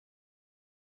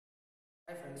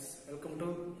Hi friends, welcome to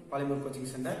Polymer Coaching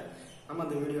Center. நம்ம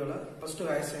இந்த வீடியோல first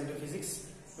higher scientific physics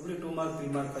எப்படி 2 mark 3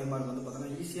 mark 5 mark வந்து பார்த்தா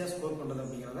ஈஸியா ஸ்கோர் பண்றது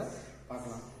அப்படிங்கறத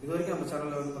பார்க்கலாம். இதுவரைக்கும் நம்ம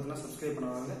சேனல்ல வந்து பார்த்தா subscribe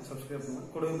பண்ணாதவங்க subscribe பண்ணுங்க.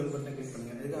 கூடவே bell button click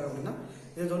பண்ணுங்க. எதுக்காக அப்படினா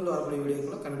இது தொடர்ந்து வரக்கூடிய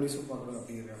வீடியோக்களை கண்டினியூஸா பார்க்கணும்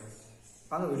அப்படிங்கறாங்க.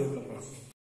 வாங்க வீடியோக்குள்ள போலாம்.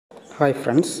 Hi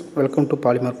friends, welcome to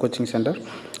Polymer Coaching Center.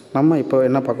 நம்ம இப்போ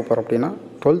என்ன பார்க்க போறோம் அப்படினா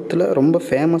 12th ல ரொம்ப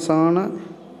ஃபேமஸான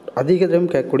அதிக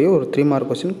தரம் கேட்கக்கூடிய ஒரு 3 மார்க்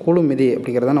क्वेश्चन கூலும் விதி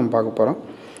அப்படிங்கறத நம்ம பார்க்க போறோம்.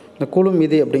 இந்த கூலும்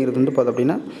விதி அப்படிங்கிறது வந்து பார்த்தா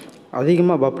அப்படின்னா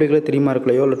அதிகமாக பப்ளிக்ல 3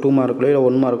 மார்க்லையோ இல்லை 2 மார்க்லையோ இல்லை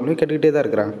 1 மார்க்லையோ கேட்டுக்கிட்டே தான்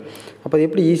இருக்கிறாங்க. அப்போ அது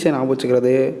எப்படி ஈஸியாக ஞாபகம்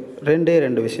வச்சுக்கிறது?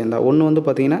 ரெண்டு விஷயம் தான். ஒன்று வந்து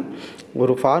பார்த்திங்கன்னா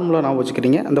ஒரு ஃபார்முலா ஞாபகம்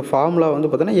வச்சுக்கிறீங்க. அந்த ஃபார்முலா வந்து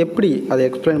பார்த்தீங்கன்னா எப்படி அதை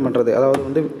எக்ஸ்பிளைன் பண்ணுறது, அதாவது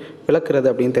வந்து விளக்குறது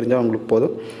அப்படின்னு தெரிஞ்சால் உங்களுக்கு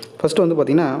போதும். ஃபஸ்ட்டு வந்து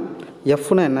பார்த்திங்கன்னா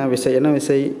எஃப்னா என்ன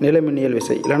விசை நிலைமின்னியல்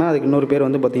விசை, இல்லைனா அதுக்கு இன்னொரு பேர்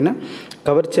வந்து பார்த்திங்கன்னா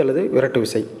கவர்ச்சி அல்லது விரட்டு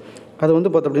விசை. அது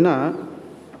வந்து பார்த்தோம் அப்படின்னா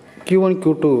Q1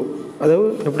 Q2 அதாவது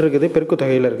எப்படி இருக்குது, பெருக்கு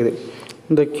தொகையில் இருக்குது.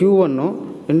 இந்த Q1ம்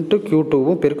இன்ட்டு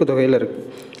Q2வும் பெருக்கு தொகையில் இருக்குது.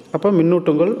 அப்போ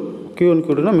மின்னூட்டங்கள் Q1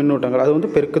 Q2னா மின்னூட்டங்கள், அது வந்து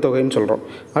பெருக்கு தொகைன்னு சொல்கிறோம்.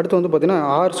 அடுத்து வந்து பார்த்திங்கன்னா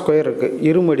ஆர் ஸ்கொயர் இருக்குது,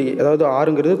 இருமடி, அதாவது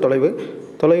ஆறுங்கிறது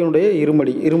தொலைவினுடைய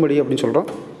இருமடி அப்படின்னு சொல்கிறோம்.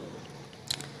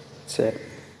 சரி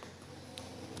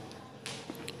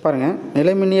பாருங்கள்,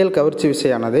 நிலைமின்னியல் கவர்ச்சி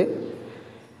விசையானது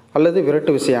அல்லது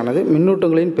விரட்டு விசையானது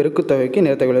மின்னூட்டங்களின் பெருக்கு தொகைக்கு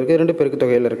நேர்த்தொகையில் இருக்குது. 2 பெருக்கு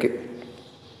தொகையில் இருக்குது.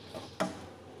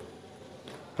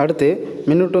 அடுத்து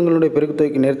மின்னூட்டங்களுடைய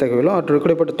பெருக்குத்தொகைக்கு நேர்த்தகவிலும் அவற்றுக்கு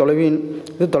இடைப்பட்ட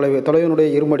தொலைவினுடைய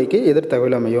இருமடிக்கு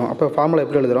எதிர்த்தகவில் அமையும். அப்போ ஃபார்முலா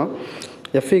எப்படி எழுதுகிறோம்?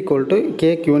 F =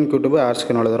 K Q1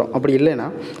 Q2/R² எழுதுகிறோம். அப்படி இல்லைன்னா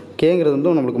கேங்கிறது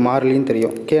வந்து நம்மளுக்கு மாறிலின்னு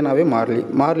தெரியும். கேனாவே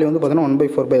மாறிலி வந்து பார்த்திங்கன்னா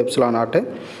 1/4/ε0.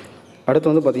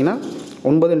 அடுத்து வந்து பார்த்திங்கன்னா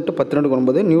 9 ×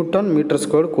 10⁻⁹ Newton metre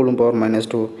square coulomb power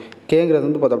 -2. கேங்கிறது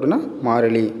வந்து பார்த்தோம் அப்படின்னா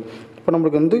மாறிலி. இப்போ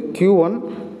நம்மளுக்கு வந்து Q1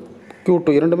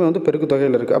 Q2 இரண்டுமே வந்து பெருக்கு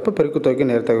தொகையில் இருக்குது. அப்போ பெருக்கு தொகைக்கு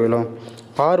நேர்த்தகவிலும்.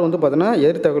 ஆர் வந்து பார்த்தீங்கன்னா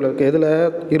எதிர்த்தகவில் இருக்குது. எதில்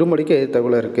இருமடிக்கு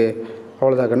எதிர்த்தகவில் இருக்குது.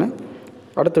 அவ்வளோதாக்கண்ணே.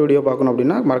 அடுத்த வீடியோ பார்க்கணும்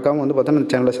அப்படின்னா மறக்காமல் வந்து பார்த்தீங்கன்னா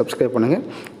இந்த சேனலை சப்ஸ்கிரைப் பண்ணுங்கள்.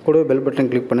 கூடவே பெல்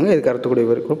பட்டன் கிளிக் பண்ணுங்கள். இதுக்கு அடுத்தக்கூடிய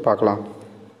வரைக்கும் பார்க்கலாம்.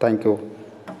 தேங்க்யூ.